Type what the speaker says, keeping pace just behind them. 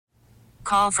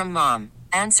call from mom.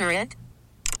 Answer it.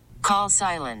 Call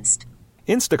silenced.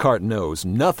 Instacart knows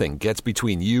nothing gets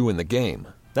between you and the game.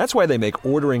 That's why they make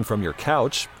ordering from your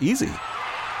couch easy.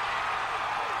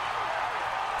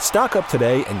 Stock up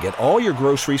today and get all your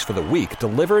groceries for the week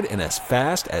delivered in as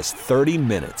fast as 30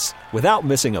 minutes without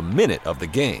missing a minute of the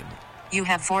game. You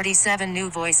have 47 new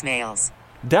voicemails.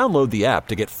 Download the app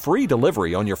to get free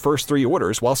delivery on your first 3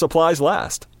 orders while supplies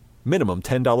last. Minimum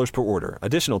 $10 per order.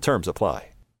 Additional terms apply.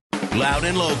 Loud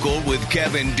and Local with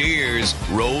Kevin Deers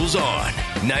rolls on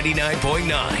 99.9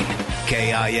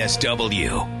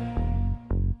 KISW.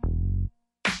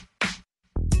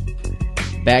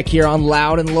 Back here on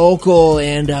Loud and Local,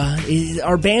 and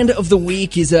our band of the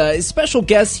week is a special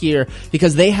guest here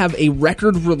because they have a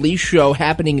record release show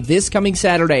happening this coming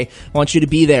Saturday. I want you to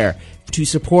be there to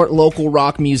support local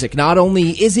rock music. Not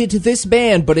only is it this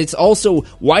band, but it's also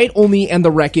Wyatt Olney and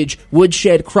the Wreckage,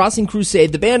 Woodshed, Crossing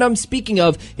Crusade. The band I'm speaking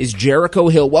of is Jericho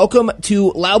Hill. Welcome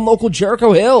to Loud and Local,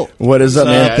 Jericho Hill. What is up,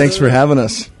 man? Thanks for having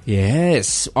us.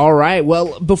 Yes. All right.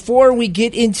 Well, before we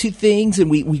get into things and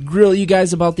we grill you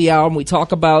guys about the album, we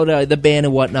talk about the band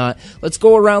and whatnot, let's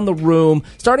go around the room,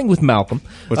 starting with Malcolm.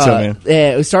 What's up,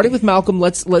 man? Starting with Malcolm,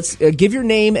 let's give your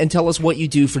name and tell us what you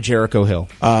do for Jericho Hill.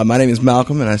 My name is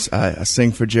Malcolm, and I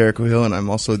sing for Jericho Hill, and I'm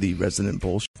also the resident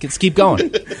bullshit. Let's keep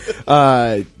going.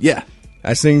 Yeah,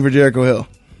 I sing for Jericho Hill.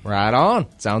 Right on.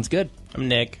 Sounds good. I'm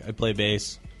Nick. I play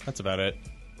bass. That's about it.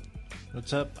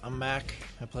 What's up? I'm Mac.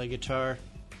 I play guitar.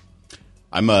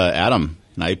 I'm Adam,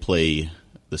 and I play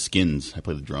the skins. I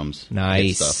play the drums.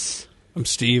 Nice. I'm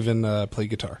Steve, and play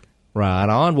guitar. Right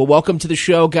on. Well, welcome to the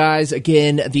show, guys.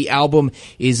 Again, the album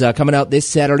is coming out this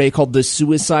Saturday called The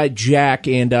Suicide Jack,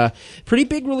 and pretty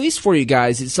big release for you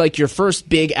guys. It's like your first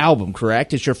big album,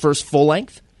 correct? It's your first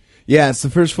full-length? Yeah, it's the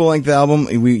first full-length album.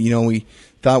 We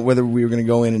thought whether we were going to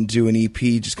go in and do an EP,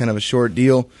 just kind of a short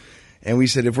deal, and we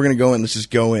said if we're going to go in, let's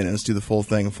just go in and let's do the full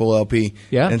thing, a full LP.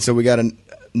 Yeah. And so we got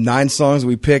 9 songs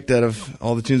we picked out of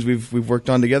all the tunes we've worked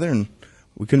on together, and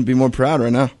we couldn't be more proud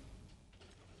right now.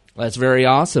 That's very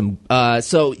awesome.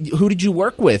 So who did you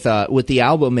work with the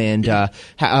album, and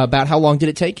about how long did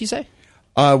it take, you say?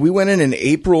 We went in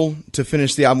April to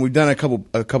finish the album. We've done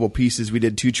a couple pieces. We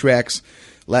did 2 tracks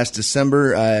last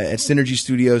December at Synergy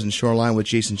Studios in Shoreline with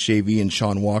Jason Shavy and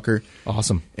Sean Walker.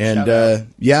 Awesome. And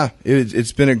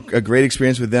it's been a great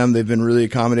experience with them. They've been really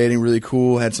accommodating, really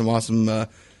cool, had some awesome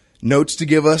notes to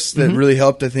give us that really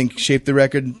helped, I think, shape the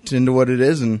record into what it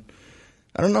is. And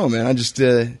I don't know, man. I just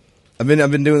I've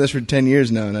been doing this for 10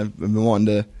 years now, and I've been wanting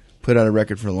to put out a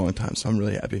record for a long time, so I'm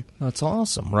really happy. That's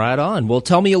awesome. Right on. Well,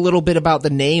 tell me a little bit about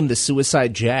the name, The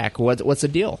Suicide Jack. What's the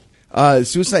deal?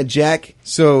 Suicide Jack,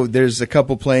 so there's a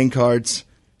couple playing cards.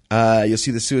 You'll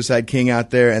see the Suicide King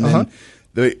out there, and then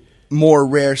the more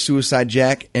rare Suicide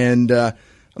Jack. And I'm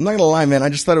not going to lie, man, I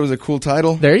just thought it was a cool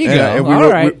title. There you go. And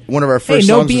All right. One of our first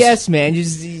no songs BS, man.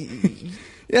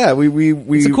 Yeah, we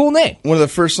it's a cool name. One of the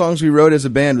first songs we wrote as a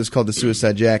band was called The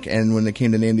Suicide Jack, and when they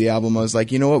came to name the album, I was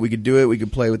like, you know what, we could do it. We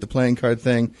could play with the playing card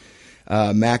thing.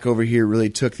 Mac over here really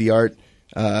took the art,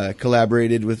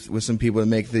 collaborated with some people to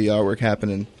make the artwork happen,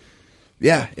 and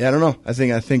yeah, I don't know. I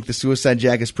think The Suicide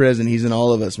Jack is present. He's in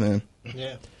all of us, man.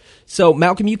 Yeah. So,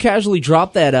 Malcolm, you casually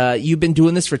dropped that you've been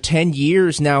doing this for 10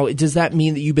 years now. Does that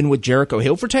mean that you've been with Jericho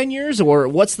Hill for 10 years? Or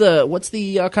what's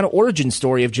the kind of origin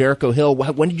story of Jericho Hill?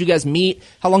 When did you guys meet?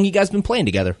 How long you guys been playing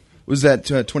together? Was that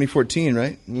 2014,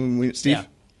 right? Steve? Yeah,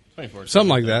 2014. Something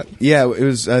like that. Yeah, it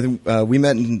was. We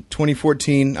met in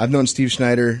 2014. I've known Steve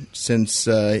Schneider since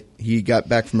he got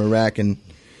back from Iraq, and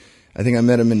I think I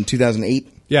met him in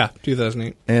 2008. Yeah,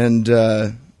 2008.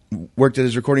 And worked at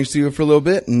his recording studio for a little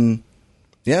bit, and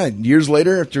yeah, years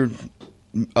later, after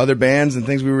other bands and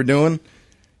things we were doing,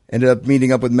 ended up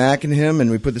meeting up with Mac and him,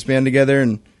 and we put this band together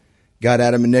and got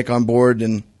Adam and Nick on board,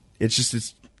 and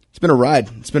it's been a ride.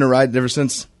 It's been a ride ever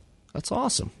since. That's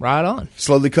awesome. Right on.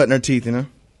 Slowly cutting our teeth, you know?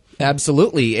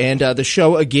 Absolutely. And the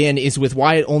show, again, is with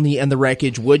Wyatt Olney and the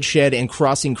Wreckage, Woodshed, and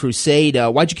Crossing Crusade.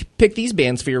 Why'd you pick these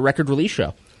bands for your record release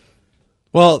show?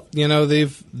 Well,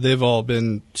 they've all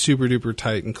been super duper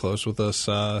tight and close with us.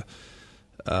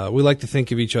 We like to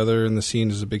think of each other in the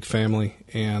scene as a big family,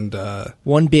 and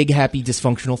one big happy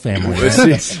dysfunctional family.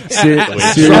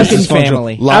 Drunken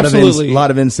family. Absolutely, a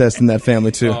lot of incest in that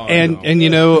family too.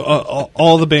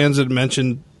 All the bands that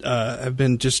mentioned have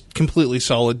been just completely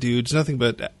solid dudes. Nothing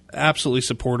but absolutely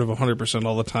supportive, 100%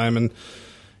 all the time, and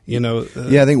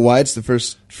I think Wyatt's the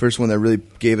first one that really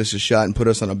gave us a shot and put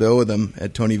us on a bill with him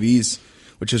at Tony V's,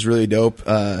 which is really dope.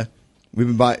 We've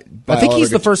been by I think he's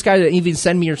the first guy to even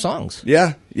send me your songs.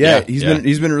 Yeah. He's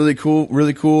been really cool.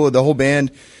 The whole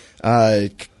band,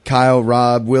 Kyle,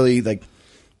 Rob, Willie. Like,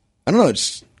 I I don't know,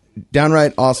 just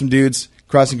downright awesome dudes.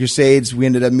 Crossing Crusades, we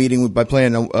ended up meeting by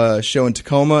playing a show in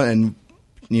Tacoma, and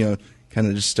kind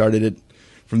of just started it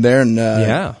from there. And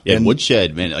and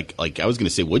Woodshed, man, like I was going to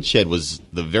say, Woodshed was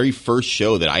the very first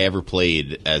show that I ever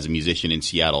played as a musician in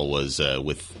Seattle. Was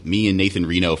with me and Nathan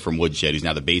Reno from Woodshed, who's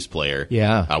now the bass player.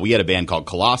 Yeah, we had a band called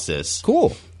Colossus.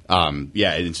 Cool.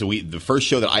 And so the first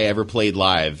show that I ever played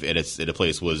live at a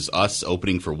place was us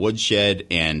opening for Woodshed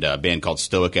and a band called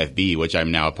Stoic FB, which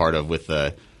I'm now a part of with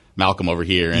Malcolm over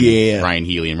here and Ryan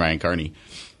Healy and Ryan Carney.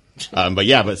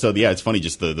 It's funny,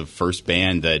 just the first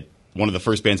band one of the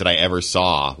first bands that I ever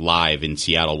saw live in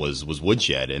Seattle was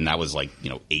Woodshed, and that was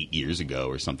 8 years ago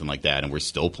or something like that, and we're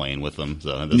still playing with them.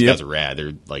 So those guys are rad.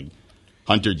 They're like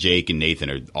Hunter, Jake, and Nathan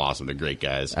are awesome. They're great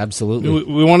guys. Absolutely.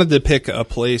 We wanted to pick a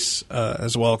place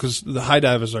as well, because the High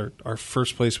Dive is our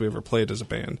first place we ever played as a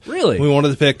band. Really? We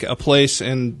wanted to pick a place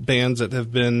and bands that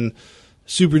have been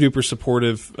super duper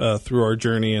supportive through our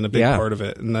journey and a big part of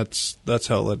it, and that's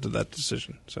how it led to that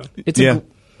decision. So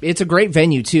it's a great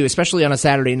venue too, especially on a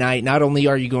Saturday night. Not only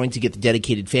are you going to get the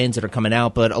dedicated fans that are coming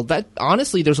out, but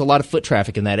honestly, there's a lot of foot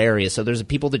traffic in that area. So there's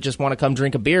people that just want to come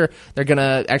drink a beer. They're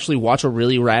gonna actually watch a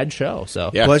really rad show. So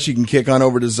plus you can kick on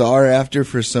over to Czar after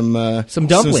for some dumplings. Some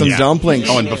dumplings.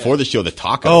 Oh, and before the show, the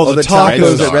tacos. Oh, the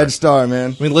tacos at Red Star,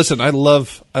 man. I mean, listen, I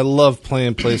love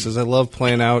playing places. I love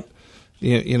playing out.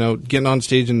 Getting on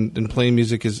stage and playing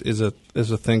music is a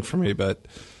thing for me. But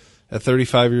at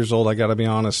 35 years old, I got to be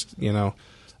honest.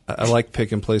 I like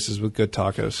picking places with good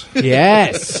tacos.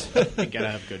 Yes, you gotta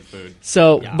have good food.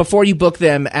 So before you book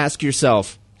them, ask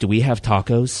yourself, do we have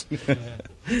tacos?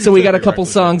 So we got a couple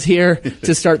songs here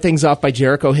to start things off by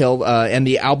Jericho Hill, and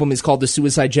the album is called The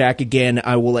Suicide Jack. Again,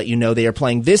 I will let you know they are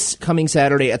playing this coming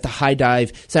Saturday at the High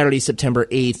Dive, Saturday, September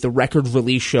 8th, the record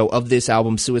release show of this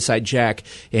album, Suicide Jack.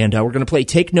 And we're going to play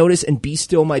Take Notice and Be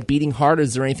Still My Beating Heart.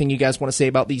 Is there anything you guys want to say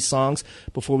about these songs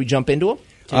before we jump into them?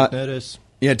 Take Notice.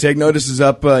 Yeah, Take Notice is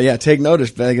up. Take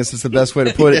Notice, I guess that's the best way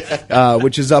to put it,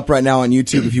 which is up right now on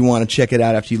YouTube if you want to check it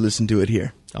out after you listen to it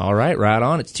here. All right, right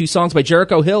on. It's 2 songs by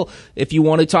Jericho Hill. If you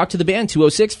want to talk to the band,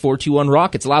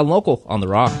 206-421-ROCK. It's Loud and Local on The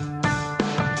Rock.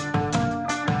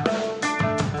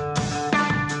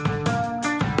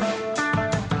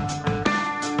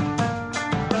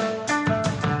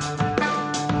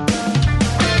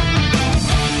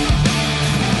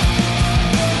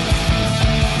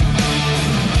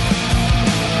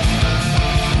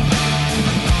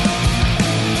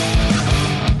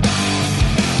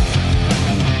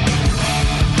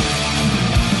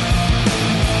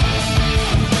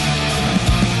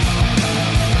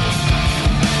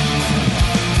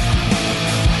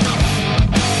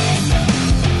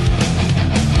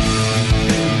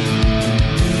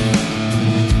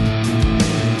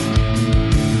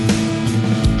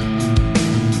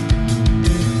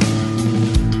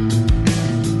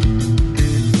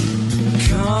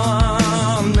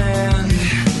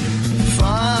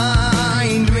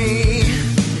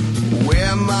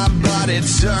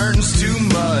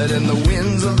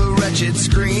 Your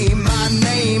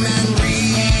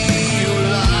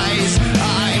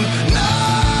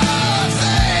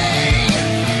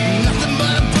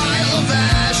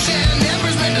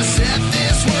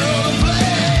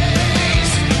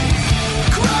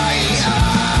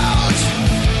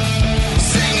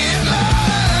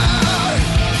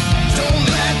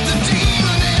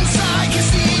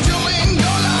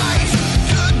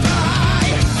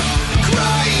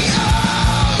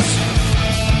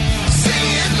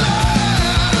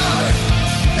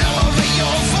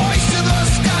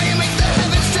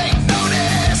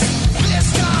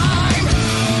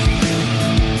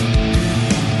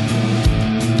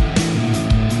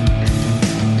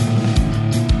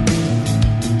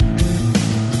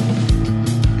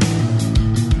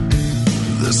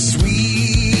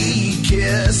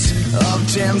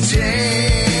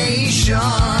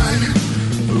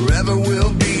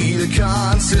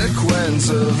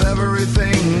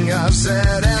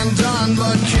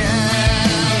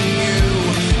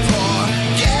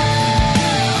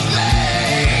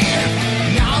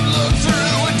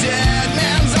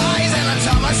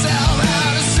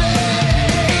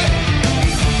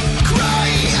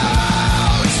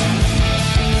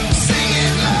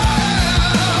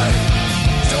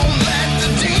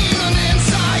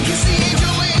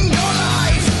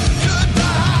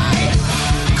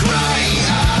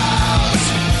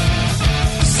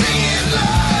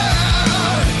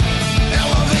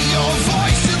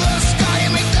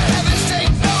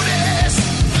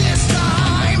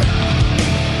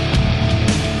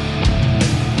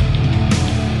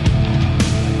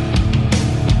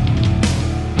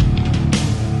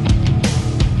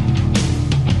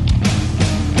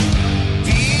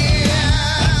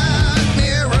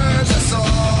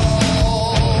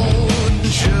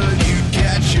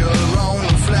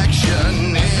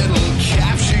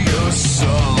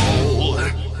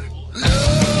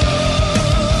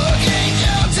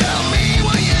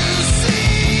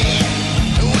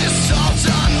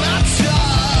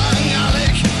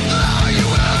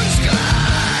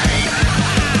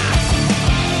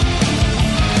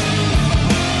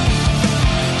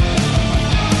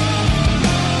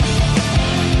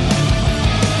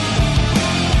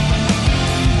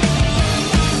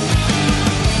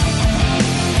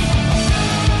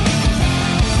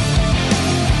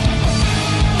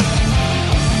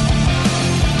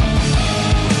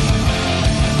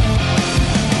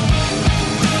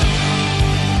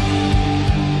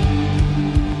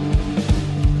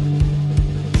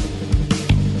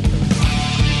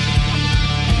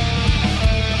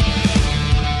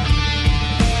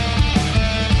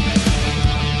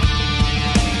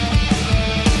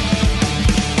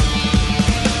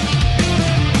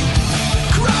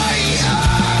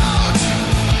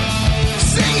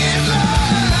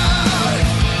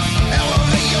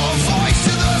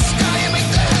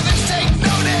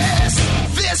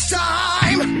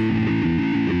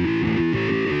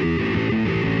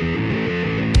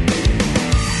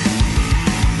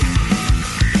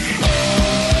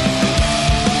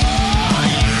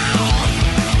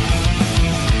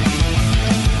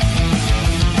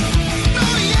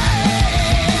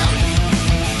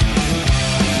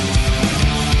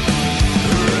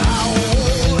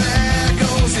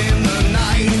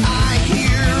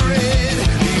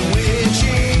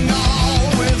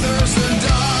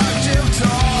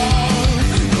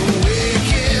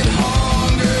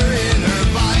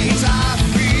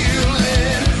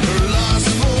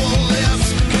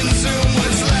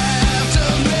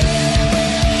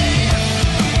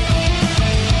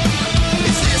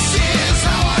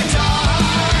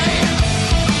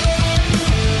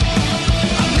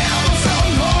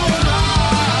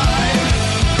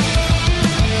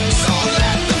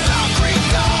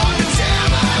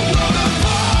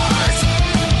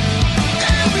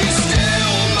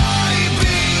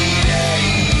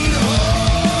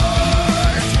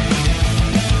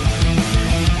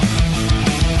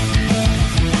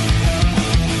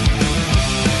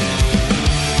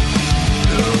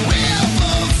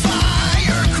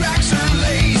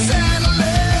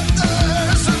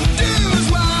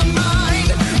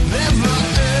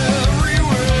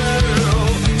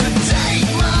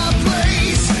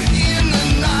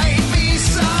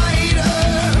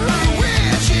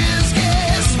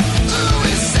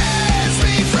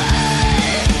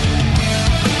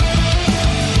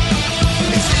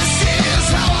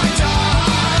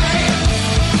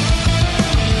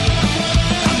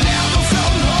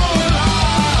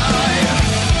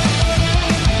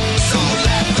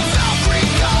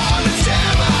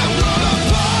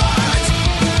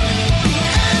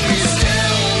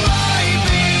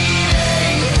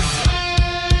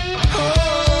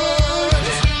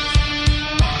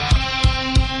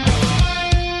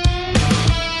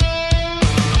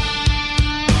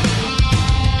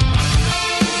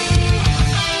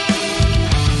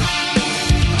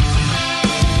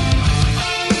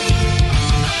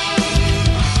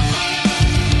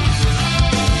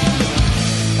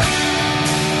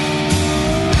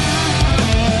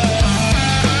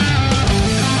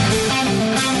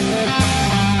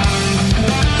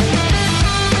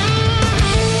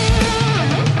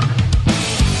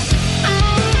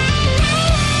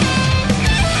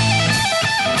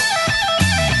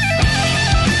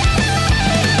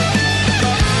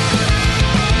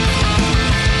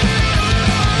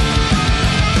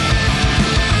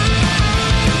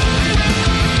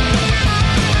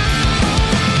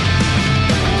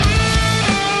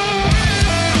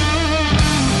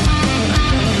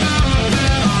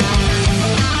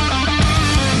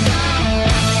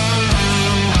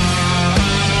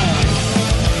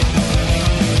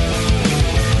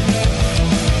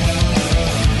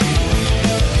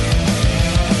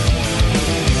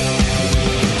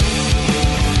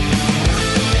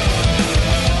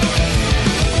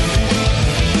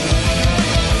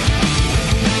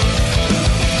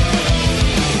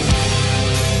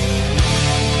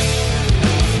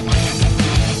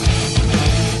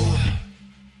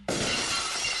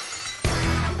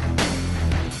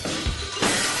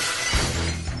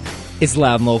It's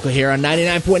Loud and Local here on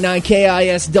 99.9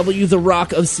 KISW, the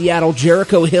Rock of Seattle.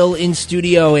 Jericho Hill in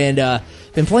studio, and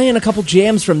been playing a couple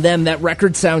jams from them. That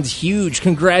record sounds huge.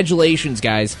 Congratulations,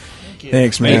 guys.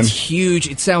 Thanks, man. It's huge.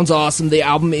 It sounds awesome. The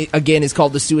album, again, is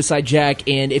called The Suicide Jack,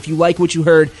 and if you like what you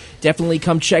heard, definitely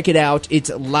come check it out.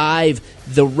 It's live,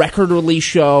 the record release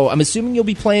show. I'm assuming you'll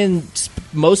be playing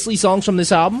mostly songs from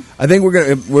this album? I think we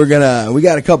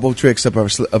got a couple of tricks up our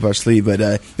sleeve, but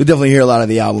you'll definitely hear a lot of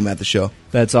the album at the show.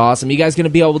 That's awesome. You guys going to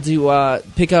be able to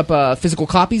pick up physical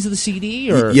copies of the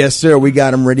CD? Or? Yes, sir. We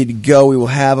got them ready to go. We will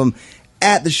have them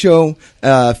at the show.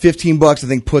 $15, I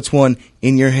think, puts one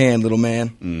in your hand, little man.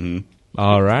 Mm-hmm.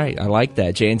 All right. I like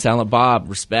that. Jay and Silent Bob,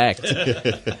 respect.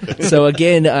 So,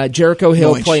 again, Jericho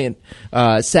Hill playing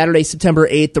Saturday, September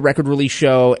 8th, the record release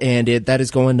show, and that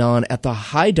is going on at the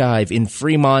High Dive in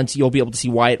Fremont. You'll be able to see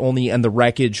Wyatt Olney and The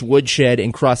Wreckage, Woodshed,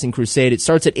 and Crossing Crusade. It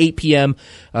starts at 8 p.m.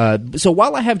 So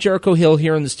while I have Jericho Hill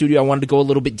here in the studio, I wanted to go a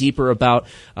little bit deeper about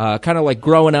kind of like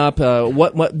growing up,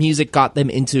 what music got them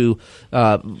into,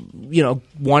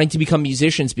 wanting to become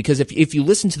musicians. Because if you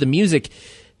listen to the music,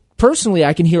 personally,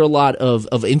 I can hear a lot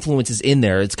of influences in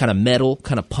there. It's kind of metal,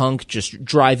 kind of punk, just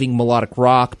driving melodic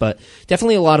rock, but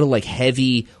definitely a lot of like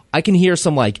heavy. I can hear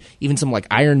some even some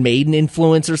Iron Maiden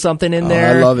influence or something in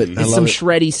there. I love it. It's some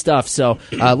shreddy stuff. So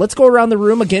let's go around the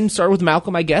room again. Start with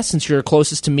Malcolm, I guess, since you're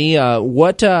closest to me.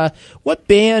 What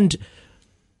band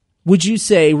would you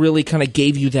say really kind of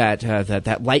gave you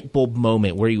that light bulb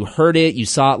moment where you heard it, you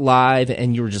saw it live,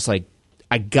 and you were just like,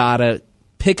 I gotta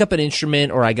pick up an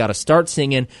instrument, or I got to start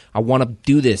singing. I want to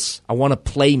do this. I want to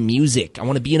play music. I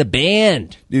want to be in a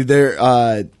band. Dude,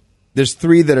 there's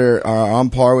three that are on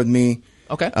par with me.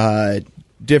 Okay.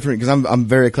 Different, because I'm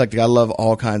very eclectic. I love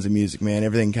all kinds of music, man.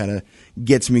 Everything kind of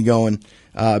gets me going.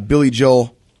 Billy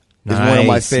Joel is one of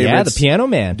my favorites. Yeah, the Piano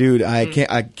Man. Dude, I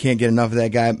can't get enough of that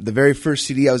guy. The very first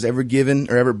CD I was ever given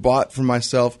or ever bought for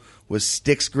myself was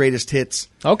Styx Greatest Hits.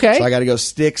 Okay. So I got to go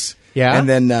Styx. Yeah. And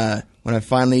then when I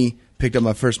finally picked up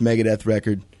my first Megadeth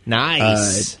record.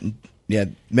 Nice.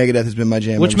 Megadeth has been my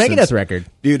jam. Which Megadeth record?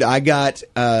 Dude, I got,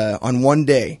 on one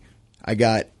day, I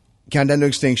got Countdown to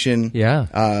Extinction,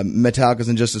 Metallica's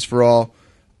Injustice for All,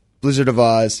 Blizzard of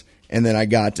Oz, and then I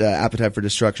got Appetite for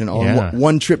Destruction all in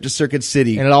one trip to Circuit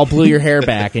City. And it all blew your hair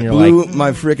back, and you're blew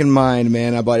my freaking mind,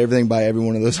 man. I bought everything by every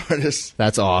one of those artists.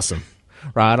 That's awesome.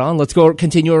 Right on. Let's go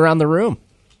continue around the room.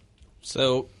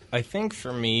 So I think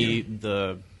for me,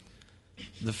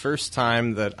 the first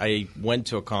time that I went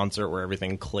to a concert where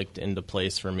everything clicked into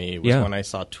place for me was when I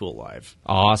saw Tool live.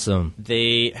 Awesome.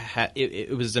 They had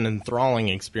it was an enthralling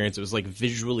experience. It was like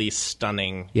visually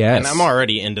stunning. Yes. And I'm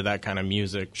already into that kind of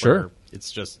music. Sure. Where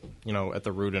it's just, at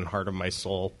the root and heart of my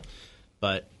soul.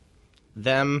 But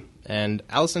them and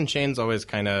Alice in Chains always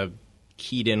kind of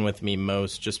keyed in with me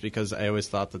most, just because I always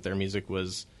thought that their music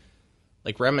was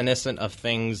like reminiscent of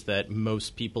things that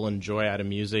most people enjoy out of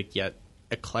music, yet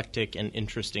eclectic and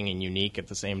interesting and unique at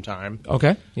the same time.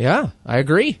 Okay. Yeah, I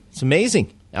agree. It's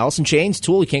amazing. Alice in Chains,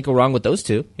 Tool, you can't go wrong with those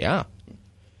two. Yeah.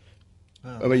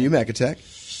 How about you, Mac Attack?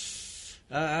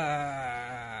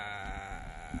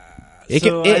 If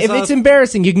it's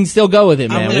embarrassing, you can still go with it,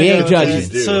 man. We ain't judging.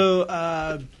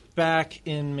 So back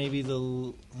in maybe the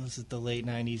late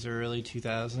 90s or early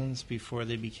 2000s, before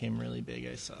they became really big,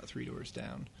 I saw Three Doors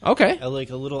Down. Okay. At like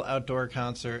a little outdoor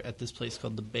concert at this place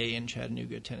called The Bay in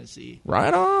Chattanooga, Tennessee.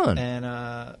 Right on.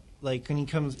 And when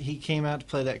he came out to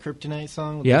play that Kryptonite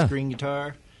song with his green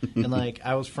guitar. And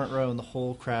I was front row, and the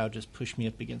whole crowd just pushed me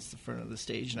up against the front of the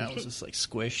stage, and I was just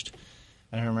squished.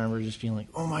 And I remember just being like,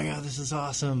 "Oh my god, this is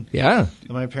awesome!" Yeah.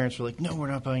 And my parents were like, "No, we're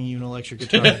not buying you an electric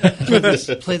guitar.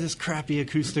 play this crappy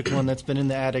acoustic one that's been in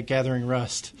the attic gathering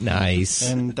rust."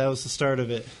 Nice. And that was the start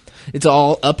of it. It's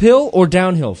all uphill or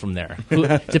downhill from there.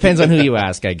 Depends on who you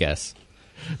ask, I guess.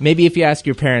 Maybe if you ask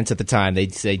your parents at the time,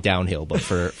 they'd say downhill, but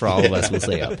for all of us, we'll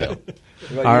say uphill.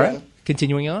 All right.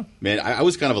 Continuing on. Man, I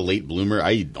was kind of a late bloomer.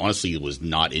 I honestly was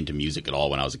not into music at all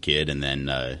when I was a kid, and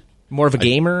then more of a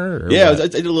gamer? I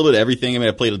did a little bit of everything. I mean,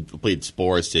 I played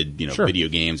sports, did video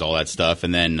games, all that stuff,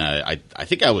 and then I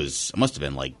think I must have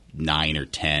been like 9 or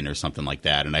 10 or something like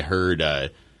that, and I heard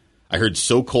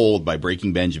 "So Cold" by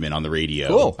Breaking Benjamin on the radio.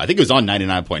 Cool. I think it was on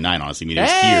 99.9. Honestly, I mean, it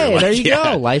was hey, here. There you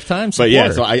go, lifetime support. But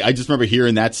yeah, so I just remember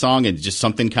hearing that song and just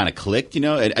something kind of clicked.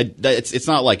 It's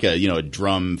not like a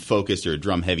drum focused or a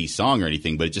drum heavy song or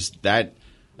anything, but just that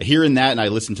hearing that, and I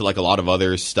listened to like a lot of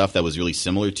other stuff that was really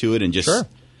similar to it, and just. Sure.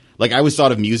 Like, I always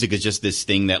thought of music as just this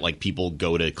thing that, like, people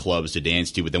go to clubs to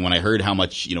dance to. But then when I heard how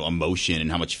much, emotion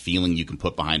and how much feeling you can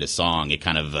put behind a song, it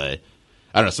kind of,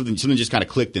 I don't know, something just kind of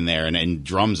clicked in there, and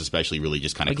drums especially really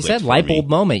just kind of like you clicked said, light bulb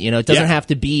moment. It doesn't Yeah. have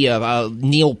to be a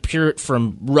Neil Peart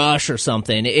from Rush or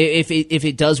something. If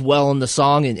it does well in the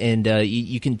song and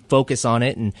you can focus on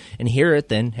it and hear it,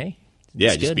 then hey, Yeah,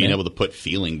 it's just good, being man. able to put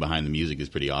feeling behind the music is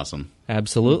pretty awesome.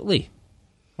 Absolutely,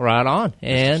 right on.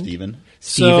 And Steven?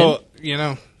 So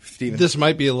Steven. this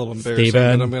might be a little embarrassing,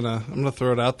 Steven. but I'm gonna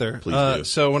throw it out there. Please do.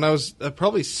 So when I was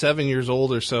probably 7 years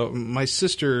old or so, my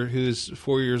sister, who's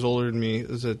 4 years older than me,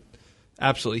 is a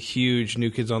absolutely huge New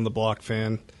Kids on the Block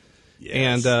fan. Yes.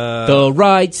 And the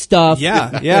right stuff. yeah,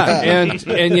 and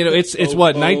it's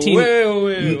what 19.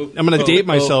 I'm going to date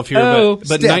myself here, but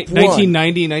Step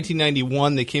 1990,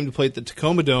 1991, they came to play at the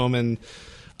Tacoma Dome, and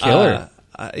Killer.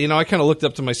 I kind of looked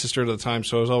up to my sister at the time,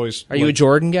 so I was always. Are you a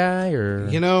Jordan guy or?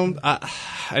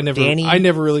 I never, Danny? I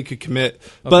never really could commit,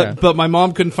 Okay. but my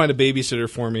mom couldn't find a babysitter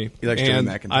for me. He likes Joey and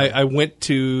McIntyre. I went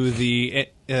to the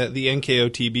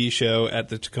NKOTB show at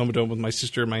the Tacoma Dome with my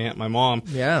sister, my aunt, my mom.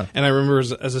 Yeah. And I remember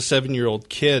as a 7-year-old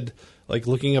kid, like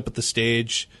looking up at the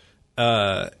stage,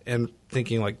 and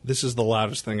thinking like, this is the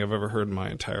loudest thing I've ever heard in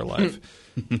my entire life.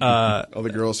 All the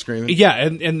girls screaming. Yeah,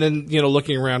 and then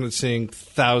looking around and seeing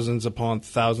thousands upon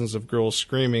thousands of girls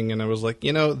screaming, and I was like,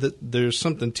 there's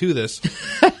something to this.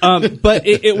 But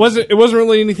it wasn't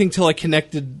really anything till I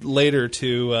connected later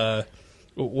to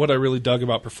what I really dug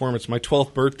about performance. My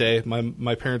 12th birthday,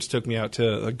 my parents took me out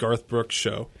to a Garth Brooks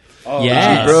show. Oh,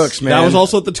 Yes. G. Brooks, man. That was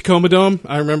also at the Tacoma Dome.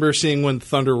 I remember seeing when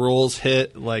Thunder Rolls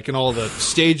hit, and all the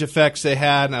stage effects they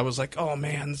had, and I was like, "Oh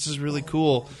man, this is really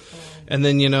cool." And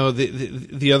then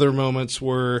the other moments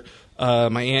were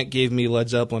my aunt gave me Led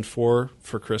Zeppelin 4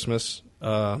 for Christmas.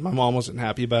 My mom wasn't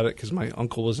happy about it because my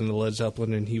uncle was into Led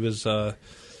Zeppelin and he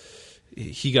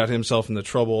got himself into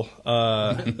trouble.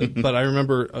 But I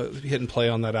remember hitting play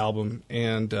on that album,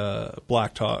 and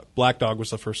Black Dog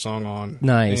was the first song on.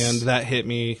 Nice. And that hit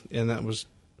me, and that was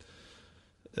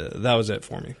it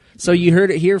for me. So you heard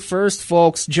it here first,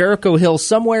 folks. Jericho Hill,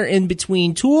 somewhere in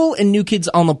between Tool and New Kids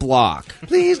on the Block.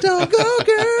 Please don't go,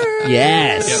 girl.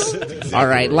 Yes. Exactly All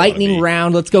right, where we lightning wanna be.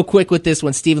 round. Let's go quick with this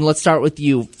one. Steven, let's start with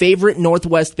you. Favorite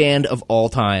Northwest band of all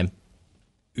time?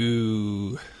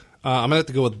 Ooh. I'm going to have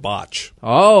to go with Botch.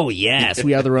 Oh, yes.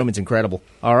 We Are the Romans. Incredible.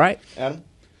 All right. Adam?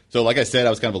 So, like I said,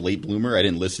 I was kind of a late bloomer. I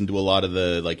didn't listen to a lot of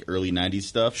the early '90s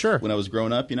stuff. Sure. When I was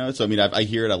growing up, So, I mean, I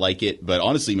hear it, I like it, but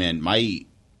honestly, man,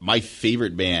 my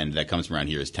favorite band that comes from around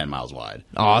here is 10 Miles Wide.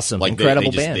 Awesome. Like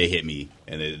Incredible band. They hit me,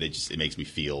 and it makes me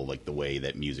feel like the way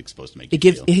that music's supposed to make you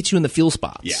It feel. hits you in the feel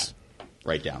spots. Yeah,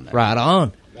 right down there. Right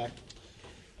on.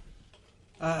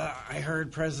 I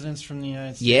heard Presidents from the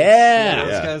United States. Yeah.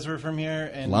 Those Yeah. guys were from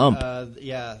here. And, Lump.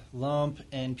 Lump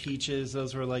and Peaches.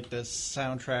 Those were like the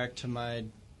soundtrack to my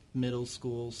middle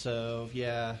school. So,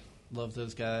 yeah, love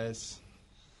those guys.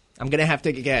 I'm going to have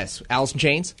to guess. Alice in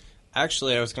Chains?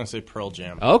 Actually, I was going to say Pearl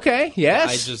Jam. Okay,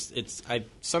 yes.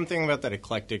 Something about that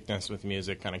eclecticness with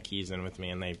music kind of keys in with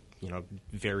me, and they,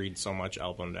 varied so much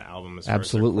album to album as far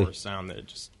Absolutely. as their core sound that it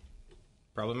just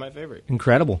probably my favorite.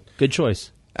 Incredible. Good choice.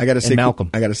 I gotta say, Malcolm.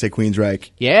 I gotta say, Queensryche.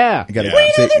 Yeah. I gotta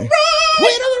Yeah. say,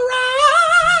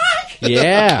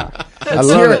 Yeah. Let's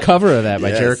love hear a it. cover of that by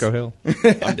Yes. Jericho Hill.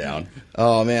 I'm down.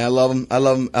 oh man, I love them.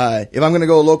 If I'm gonna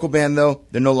go a local band though,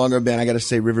 they're no longer a band. I gotta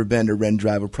say, Riverbend or Ren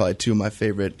Drive are probably two of my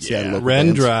favorite Seattle local Ren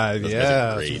bands. Drive, Those guys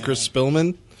yeah. are great. Some Chris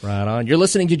Spillman. Right on. You're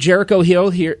listening to Jericho Hill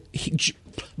here.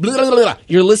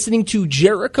 You're listening to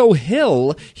Jericho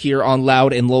Hill here on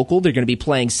Loud and Local. They're going to be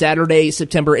playing Saturday,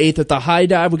 September 8th at the High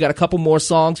Dive. We got a couple more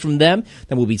songs from them.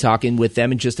 Then we'll be talking with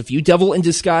them in just a few. Devil in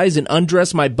Disguise and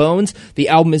Undress My Bones. The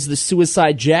album is The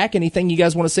Suicide Jack. Anything you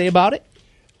guys want to say about it?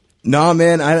 No,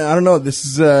 man, I don't know. This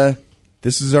is a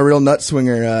real nut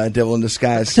swinger, Devil in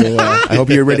Disguise. So I hope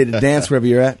you're ready to dance wherever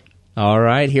you're at. All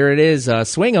right, here it is.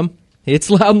 Swing 'em.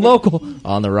 It's Loud and Local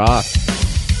on The Rock.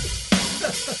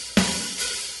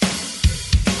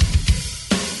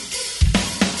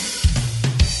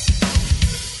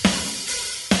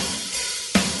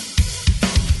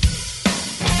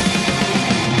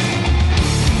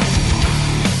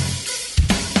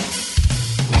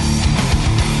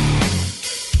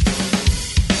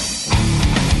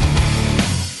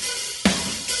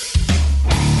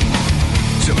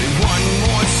 Tell me one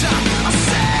more time. I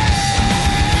said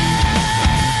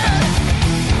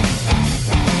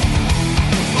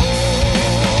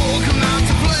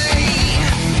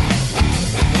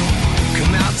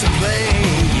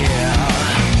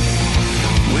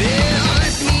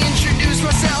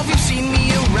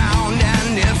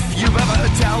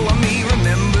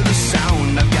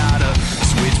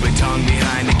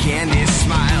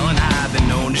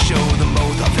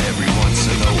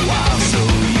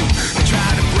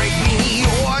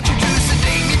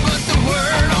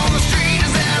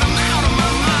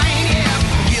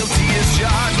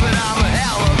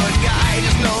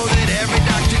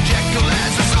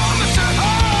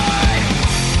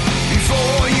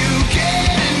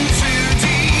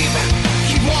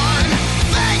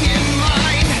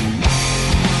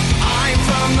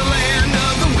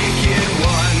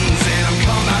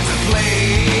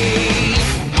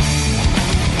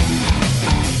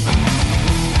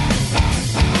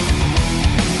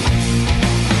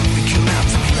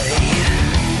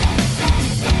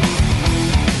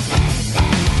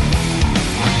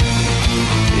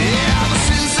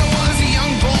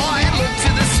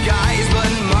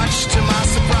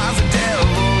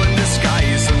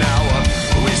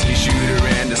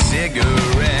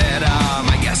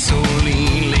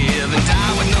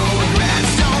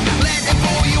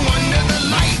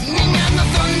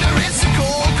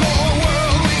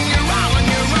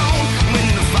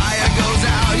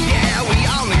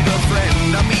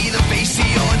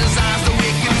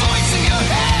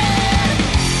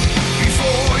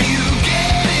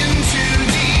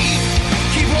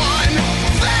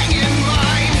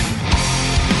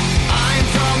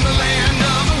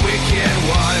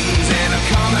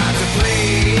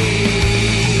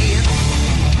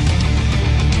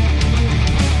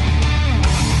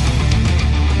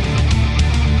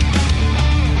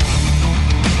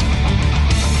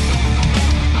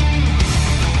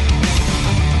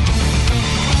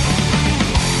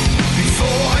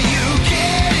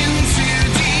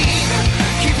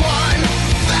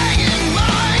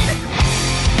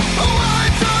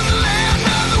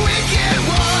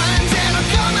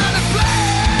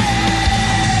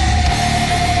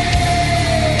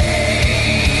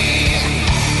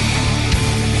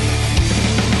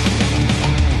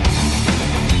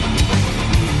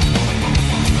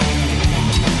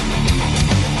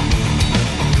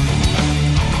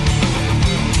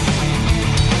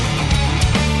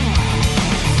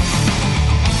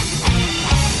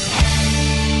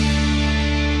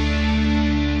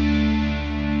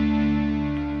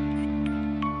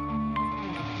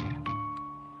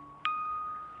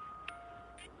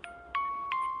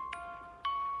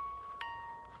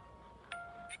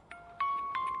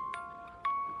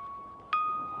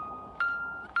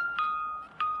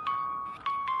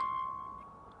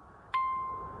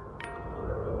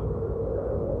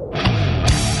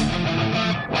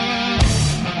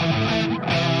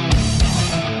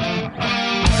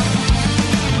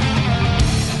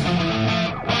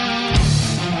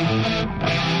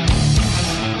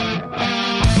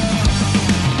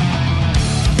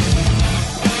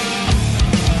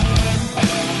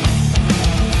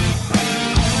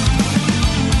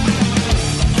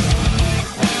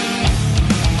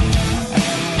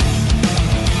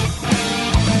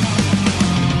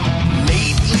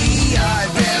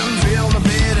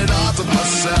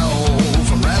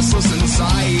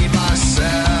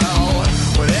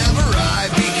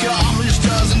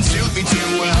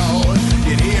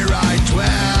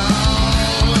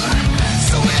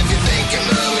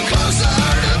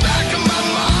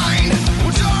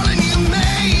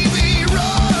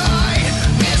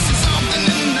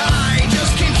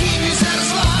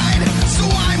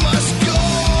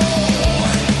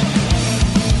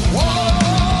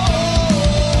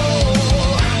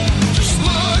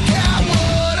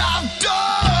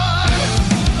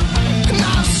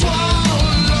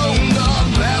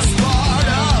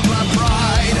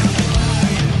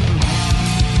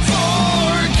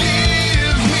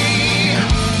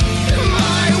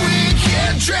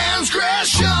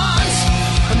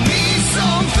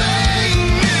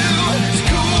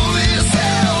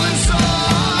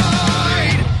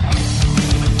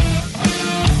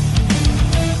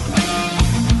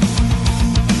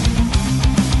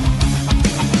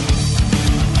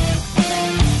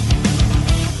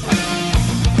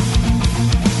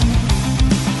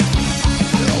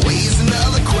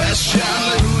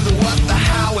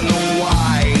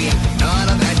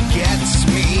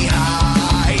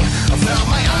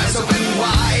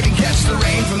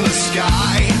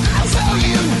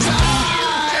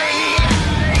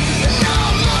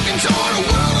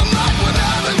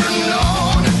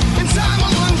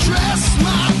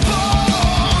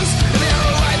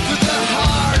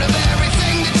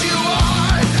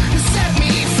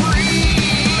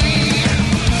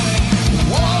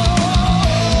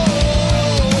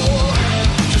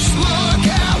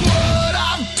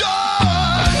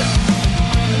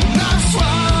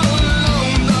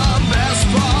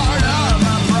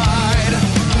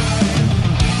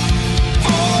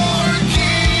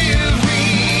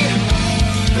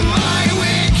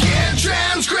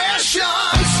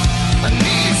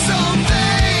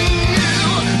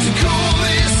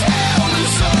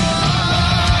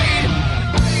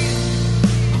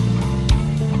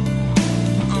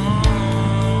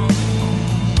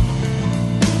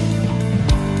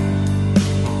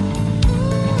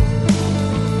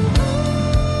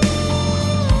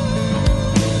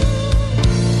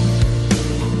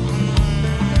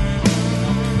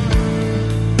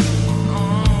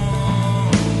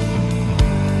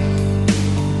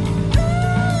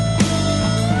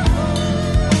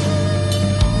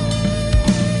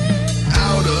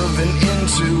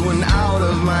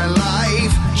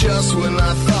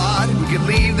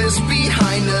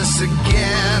once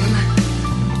again.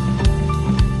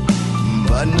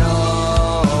 But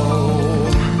no,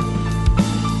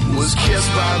 was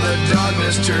kissed by the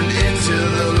darkness, turned into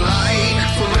the light,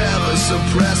 forever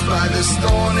suppressed by this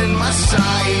thorn in my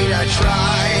side. I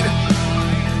tried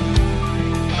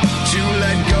to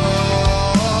let go.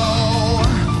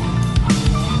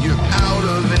 You're out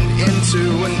of and into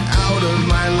and out of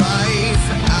my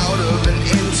life, out of and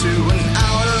into and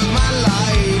out of my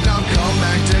life. I'll come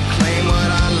back to claim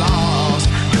what I lost,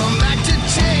 come back to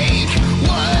take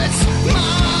what's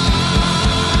mine.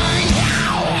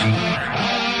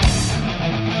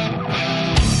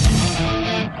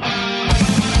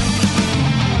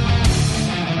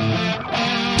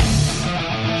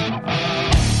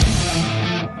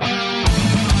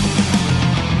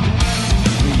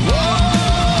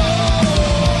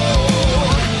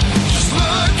 Just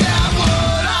look at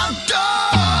what I've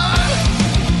done.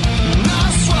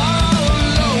 I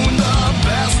swallowed the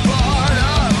best part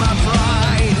of my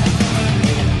pride.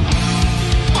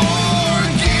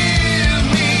 Forgive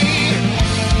me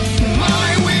my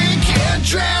wicked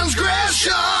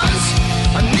transgressions.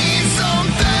 I need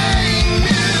something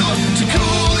new to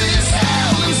cool this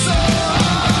hell inside.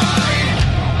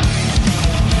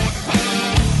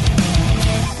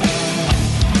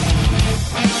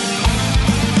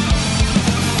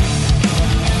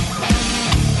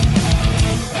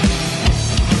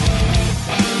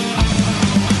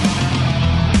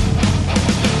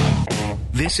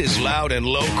 This is Loud and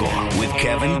Local with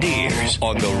Kevin Deers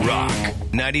on The Rock,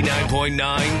 99.9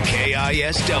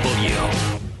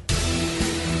 KISW.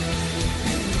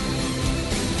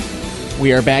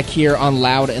 We are back here on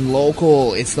Loud and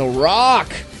Local. It's The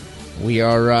Rock. We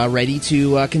are ready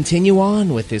to continue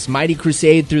on with this mighty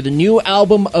crusade through the new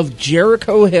album of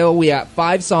Jericho Hill. We got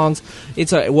 5 songs.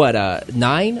 It's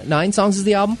nine songs is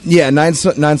the album? Yeah,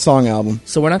 9-song album.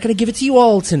 So we're not going to give it to you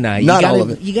all tonight. Not all of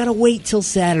it. You got to wait till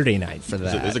Saturday night for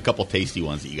that. So there's a couple tasty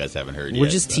ones that you guys haven't heard yet. We're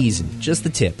just teasing, just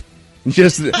the tip.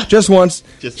 Just once,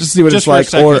 just to see what it's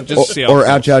like, or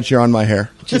ouch, you're on my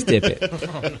hair. Just dip it.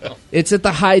 It's at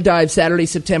the High Dive Saturday,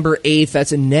 September 8th.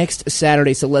 That's next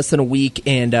Saturday, so less than a week.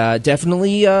 And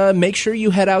definitely make sure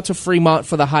you head out to Fremont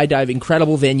for the High Dive.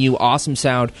 Incredible venue, awesome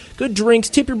sound, good drinks,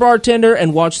 tip your bartender,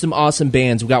 and watch some awesome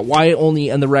bands. We got Wyatt Only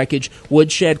and the Wreckage,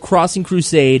 Woodshed, Crossing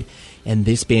Crusade, and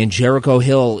this band, Jericho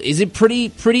Hill. Is it pretty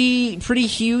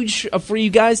huge for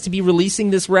you guys to be releasing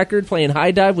this record, playing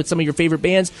High Dive with some of your favorite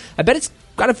bands? I bet it's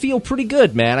got to feel pretty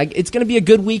good, man. It's going to be a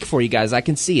good week for you guys. I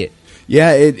can see it.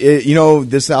 Yeah,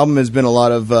 this album has been a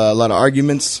lot of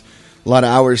arguments, a lot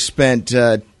of hours spent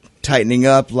tightening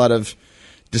up, a lot of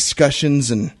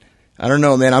discussions, and I don't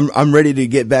know, man. I'm ready to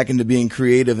get back into being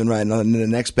creative and writing on the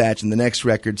next batch and the next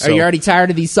record. So. Are you already tired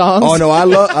of these songs? Oh no, I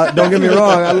love. Don't get me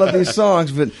wrong, I love these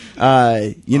songs, but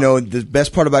the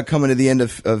best part about coming to the end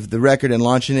of the record and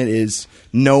launching it is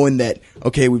knowing that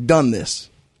okay, we've done this.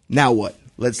 Now what?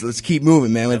 Let's keep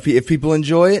moving, man. If people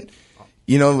enjoy it,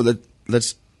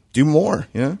 let's do more.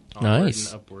 Yeah,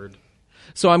 nice. Upward.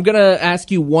 So I'm going to ask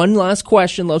you one last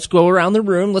question. Let's go around the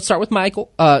room. Let's start with Malcolm.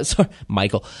 Let's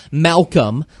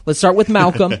start with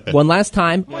Malcolm one last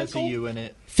time. I see you in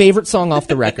it. Favorite song off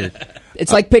the record?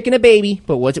 It's like picking a baby,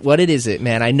 but what is it,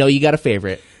 man? I know you got a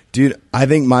favorite. Dude, I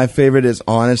think my favorite is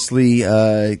honestly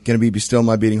going to be Still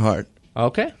My Beating Heart.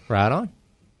 Okay, right on.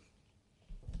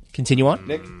 Continue on.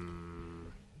 Nick?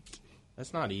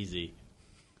 That's not easy.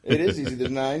 It is easy.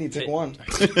 There's 9. You pick one.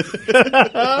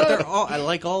 I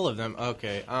like all of them.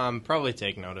 Okay. Probably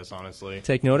Take Notice, honestly.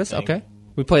 Take Notice? Okay.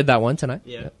 We played that one tonight.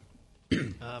 Yeah.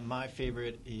 My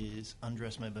favorite is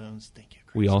Undress My Bones. Thank you,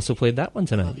 Crispy. We also played that one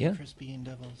tonight. Yeah. Crispy and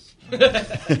Devils.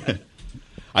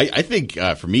 I think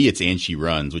for me it's And She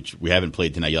Runs, which we haven't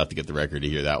played tonight. You'll have to get the record to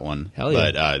hear that one. Hell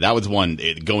yeah. But that was one,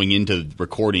 going into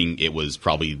recording, it was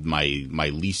probably my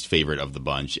least favorite of the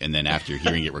bunch. And then after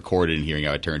hearing it recorded and hearing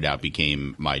how it turned out,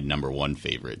 became my number one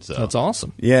favorite. So that's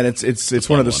awesome. Yeah, and it's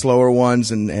one of the slower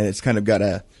ones, and it's kind of got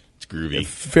it's groovy,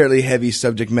 fairly heavy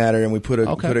subject matter, and we put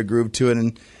a groove to it.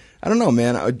 And I don't know,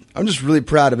 man. I'm just really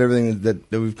proud of everything that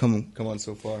we've come on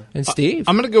so far. And Steve,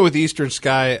 I'm going to go with Eastern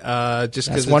Sky, just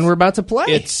because that's one we're about to play.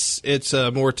 It's a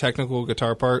more technical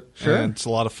guitar part. Sure, and it's a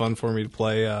lot of fun for me to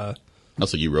play.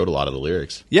 Also, you wrote a lot of the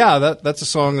lyrics. Yeah, that's a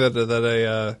song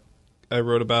that I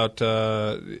wrote about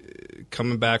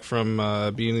coming back from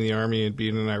being in the Army and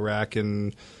being in Iraq,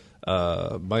 and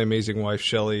my amazing wife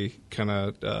Shelly kind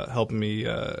of helping me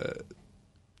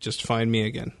just find me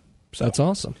again. So that's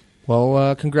awesome.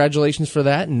 Well, congratulations for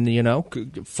that, and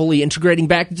fully integrating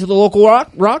back into the local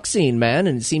rock scene, man.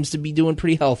 And it seems to be doing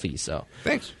pretty healthy. So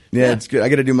thanks. Yeah, it's good. I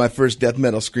got to do my first death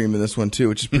metal scream in this one too,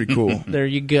 which is pretty cool. There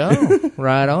you go.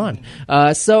 Right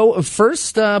on. So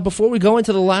first, before we go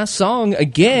into the last song,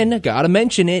 again, gotta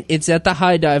mention it. It's at the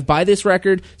High Dive. Buy this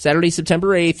record Saturday, September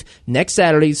 8th. Next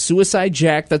Saturday, Suicide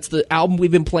Jack. That's the album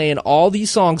we've been playing all these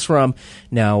songs from.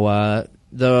 Now,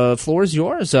 the floor is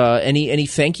yours. Any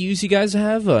thank yous you guys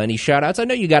have? Any shout outs? I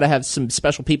know you got to have some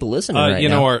special people listening right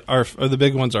now. Our the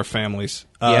big ones are families.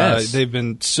 Yes. They've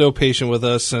been so patient with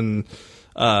us and,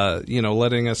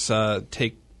 letting us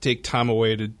take time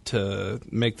away to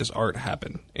make this art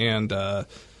happen. And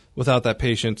without that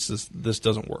patience, this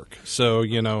doesn't work. So,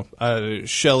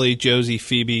 Shelly, Josie,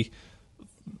 Phoebe,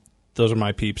 those are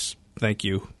my peeps. Thank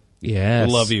you. Yes.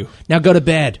 I love you. Now go to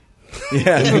bed.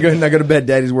 Yeah, now go to bed.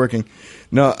 Daddy's working.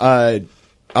 No,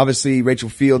 obviously Rachel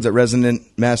Fields at Resonant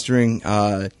Mastering,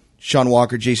 Sean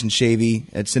Walker, Jason Shavey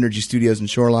at Synergy Studios in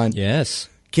Shoreline. Yes.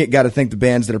 Got to thank the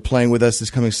bands that are playing with us this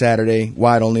coming Saturday.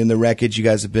 Wide Only in the Wreckage. You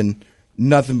guys have been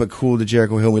nothing but cool to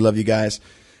Jericho Hill. We love you guys.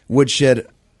 Woodshed,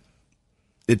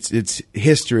 it's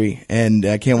history, and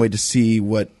I can't wait to see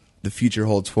what the future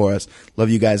holds for us. Love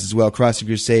you guys as well. Crossing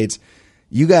Crusades.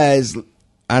 You guys,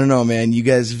 I don't know, man. You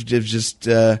guys have just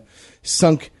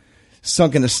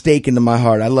sunken a stake into my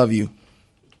heart. I love you.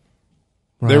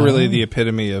 They're really the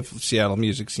epitome of Seattle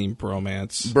music scene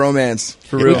bromance,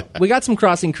 for real. We got some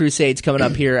Crossing Crusades coming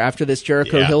up here after this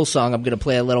Jericho Hill song. I'm going to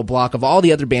play a little block of all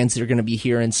the other bands that are going to be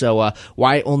here. And so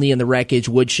Why Only in the Wreckage,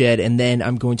 Woodshed, and then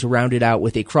I'm going to round it out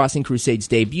with a Crossing Crusades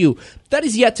debut. That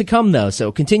is yet to come, though.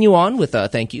 So continue on with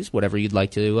thank yous, whatever you'd like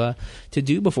to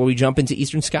do before we jump into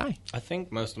Eastern Sky. I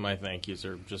think most of my thank yous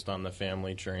are just on the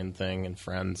family train thing and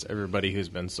friends, everybody who's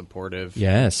been supportive.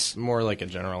 Yes. More like a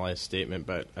generalized statement,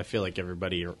 but I feel like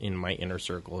everybody in my inner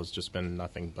circle has just been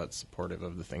nothing but supportive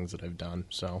of the things that I've done.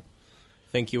 So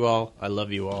thank you all. I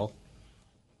love you all,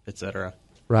 etc.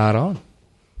 Right on.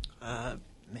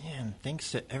 Man,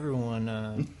 thanks to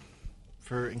everyone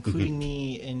for including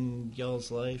me in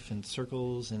y'all's life and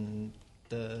circles and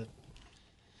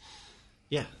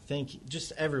thank you.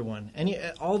 Just everyone.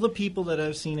 All the people that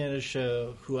I've seen at a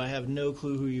show who I have no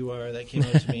clue who you are that came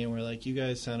up to me and were like, you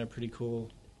guys sounded pretty cool.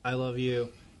 I love you.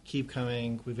 Keep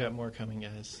coming. We've got more coming,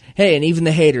 guys. Hey, and even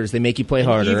the haters, they make you play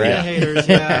harder, even right? The haters,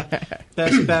 yeah.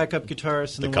 Best backup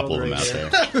guitarist in the couple world of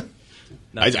them right out there.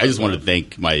 I just wanted to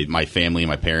thank my family and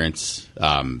my parents.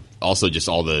 Also, just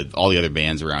all the other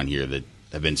bands around here that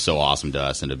have been so awesome to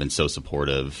us and have been so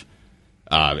supportive.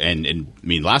 And I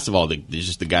mean, last of all,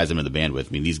 just the guys I'm in the band with.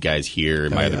 I mean, these guys here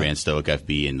and my other band, Stoic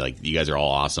FB, and like you guys are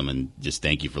all awesome. And just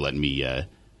thank you for letting me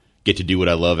get to do what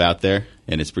I love out there,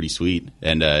 and it's pretty sweet.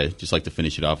 And just like to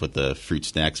finish it off with the fruit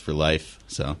snacks for life.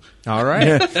 So, all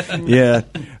right, yeah.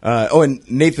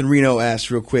 And Nathan Reno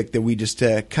asked real quick that we just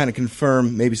kind of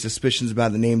confirm maybe suspicions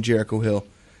about the name Jericho Hill.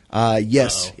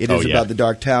 Yes, it is about the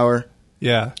Dark Tower.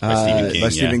 Yeah, by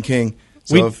Stephen King.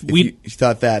 So if you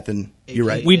thought that, then you're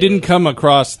right. We didn't come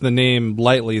across the name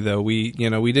lightly, though. We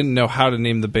didn't know how to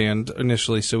name the band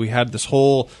initially, so we had this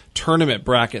whole tournament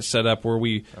bracket set up where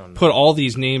we put all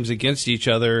these names against each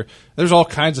other. There's all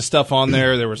kinds of stuff on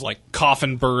there. There was like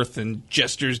Coffin Birth and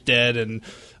Jester's Dead and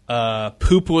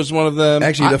Poop was one of them.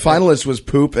 Actually, the finalist was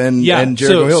Poop and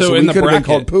Jericho Hill, so we could have been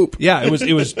called Poop. Yeah, it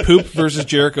was Poop versus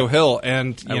Jericho Hill,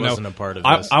 and I wasn't a part of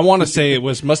this. I want to say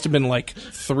it must have been like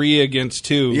 3 against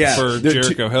 2 for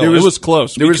Jericho Hill. It was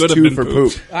close. There was 2 for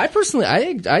Poop. I personally,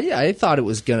 I thought it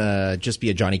was gonna just be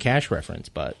a Johnny Cash reference,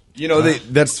 but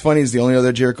that's funny. Is the only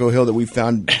other Jericho Hill that we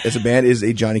found as a band is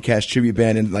a Johnny Cash tribute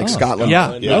band in Scotland.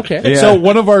 Yeah. Okay. So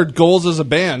one of our goals as a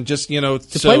band, just to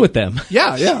play with them.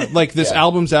 Yeah. Like this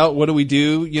album's out. What do we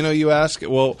do? You ask.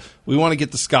 Well, we want to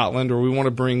get to Scotland, or we want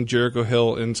to bring Jericho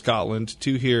Hill in Scotland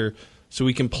to here, so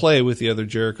we can play with the other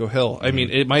Jericho Hill. I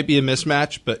mean, it might be a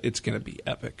mismatch, but it's going to be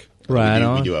epic.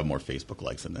 Right, we do have more Facebook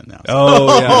likes than that now. So.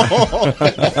 Oh,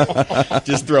 yeah.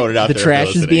 Just throwing it out there. The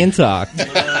trash is being talked.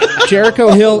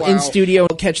 Jericho Hill in studio.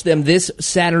 Catch them this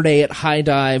Saturday at High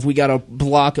Dive. We got a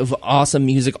block of awesome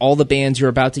music. All the bands you're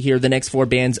about to hear, the next 4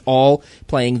 bands, all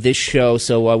playing this show.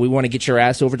 So we want to get your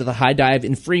ass over to the High Dive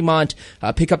in Fremont.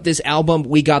 Pick up this album.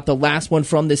 We got the last one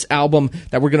from this album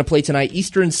that we're going to play tonight,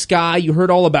 Eastern Sky. You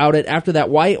heard all about it. After that,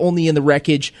 Why Only in the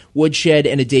Wreckage, Woodshed,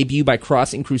 and a debut by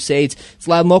Crossing Crusades. It's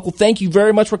Loud and Local. Thank you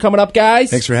very much for coming up,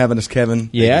 guys. Thanks for having us, Kevin.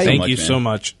 Yeah, thank you so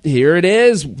much. Here it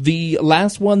is, the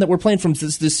last one that we're playing from the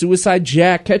Suicide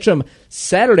Jack. Catch them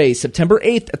Saturday, September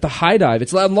 8th at the High Dive.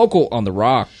 It's Loud and Local on The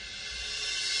Rock.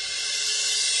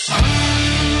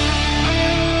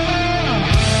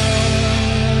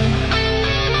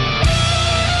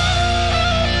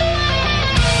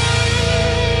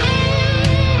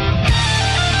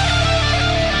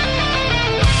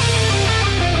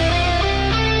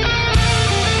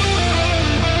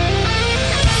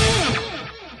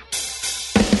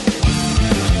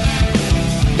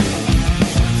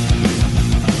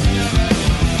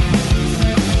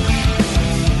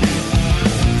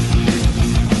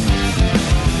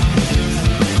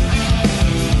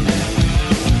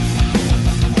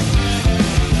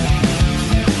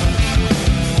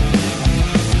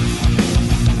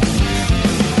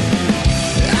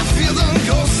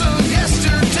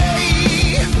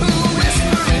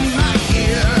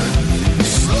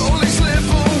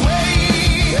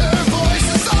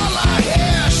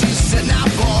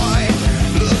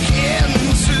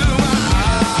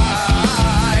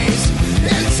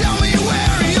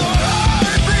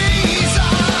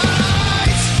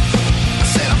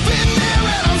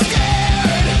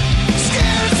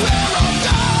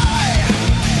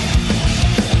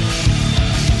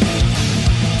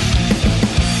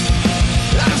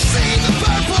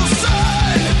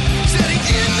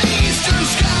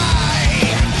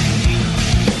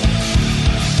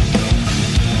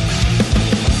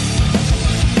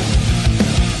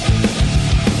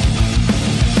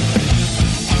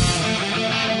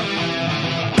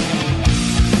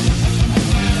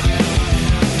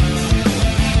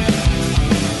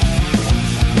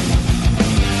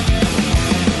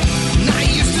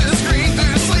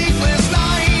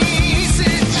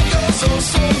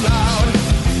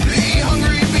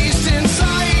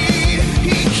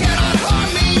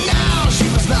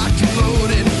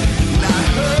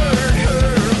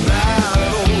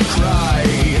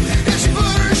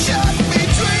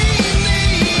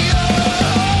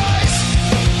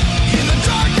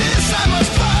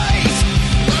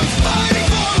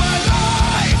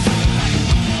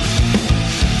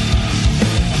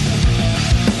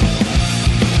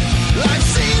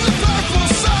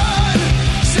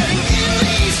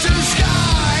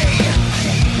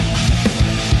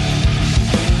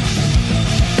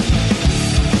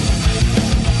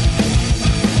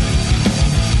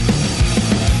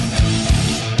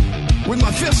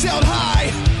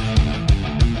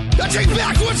 take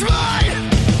back what's mine.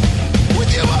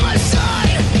 With you on my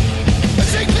side, I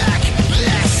take back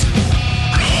this.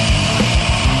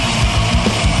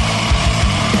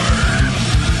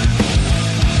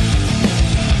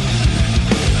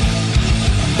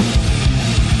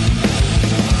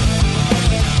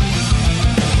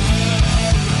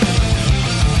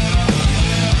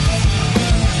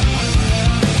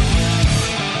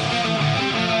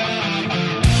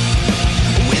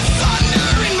 With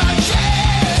thunder in my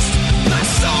chest, my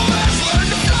soul has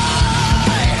learned to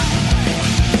fly.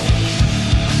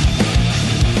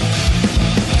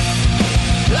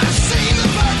 I've seen the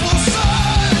purple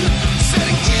sun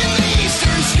setting in the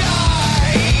eastern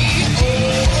sky.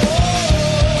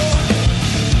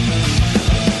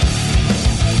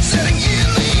 Setting in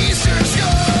the eastern sky.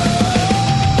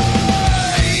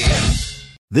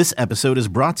 This episode is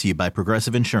brought to you by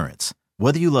Progressive Insurance.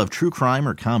 Whether you love true crime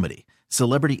or comedy,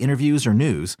 celebrity interviews or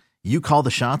news, you call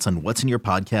the shots on what's in your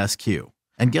podcast queue.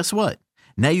 And guess what?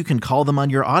 Now you can call them on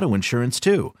your auto insurance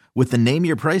too with the Name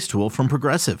Your Price tool from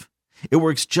Progressive. It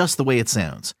works just the way it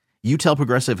sounds. You tell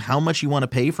Progressive how much you want to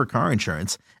pay for car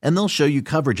insurance, and they'll show you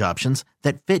coverage options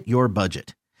that fit your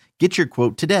budget. Get your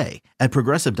quote today at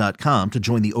Progressive.com to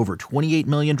join the over 28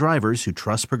 million drivers who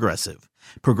trust Progressive.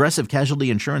 Progressive Casualty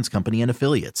Insurance Company and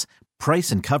Affiliates. Price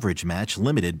and coverage match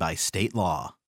limited by state law.